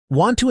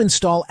Want to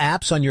install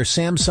apps on your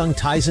Samsung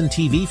Tizen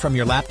TV from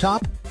your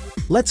laptop?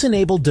 Let's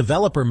enable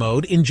developer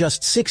mode in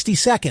just 60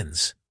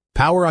 seconds.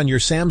 Power on your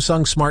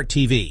Samsung Smart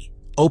TV.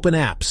 Open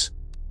apps.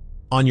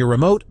 On your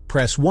remote,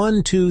 press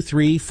 1, 2,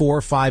 3,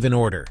 4, 5 in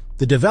order.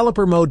 The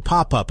developer mode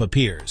pop-up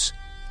appears.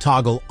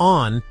 Toggle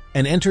on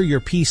and enter your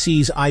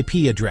PC's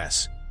IP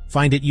address.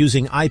 Find it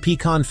using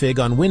ipconfig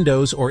on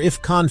Windows or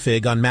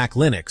ifconfig on Mac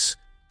Linux.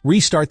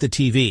 Restart the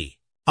TV.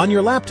 On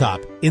your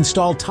laptop,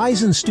 install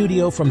Tizen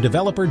Studio from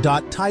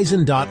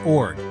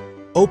developer.tizen.org.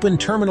 Open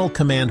terminal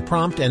command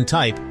prompt and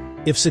type,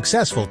 if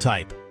successful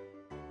type.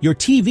 Your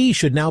TV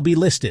should now be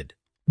listed.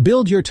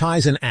 Build your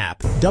Tizen app,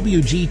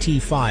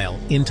 WGT file,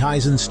 in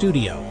Tizen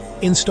Studio.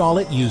 Install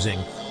it using.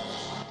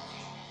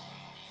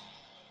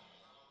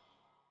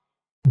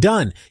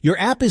 Done! Your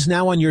app is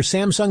now on your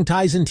Samsung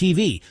Tizen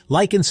TV.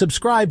 Like and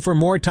subscribe for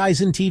more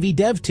Tizen TV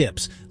dev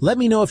tips. Let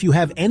me know if you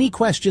have any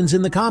questions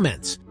in the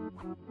comments.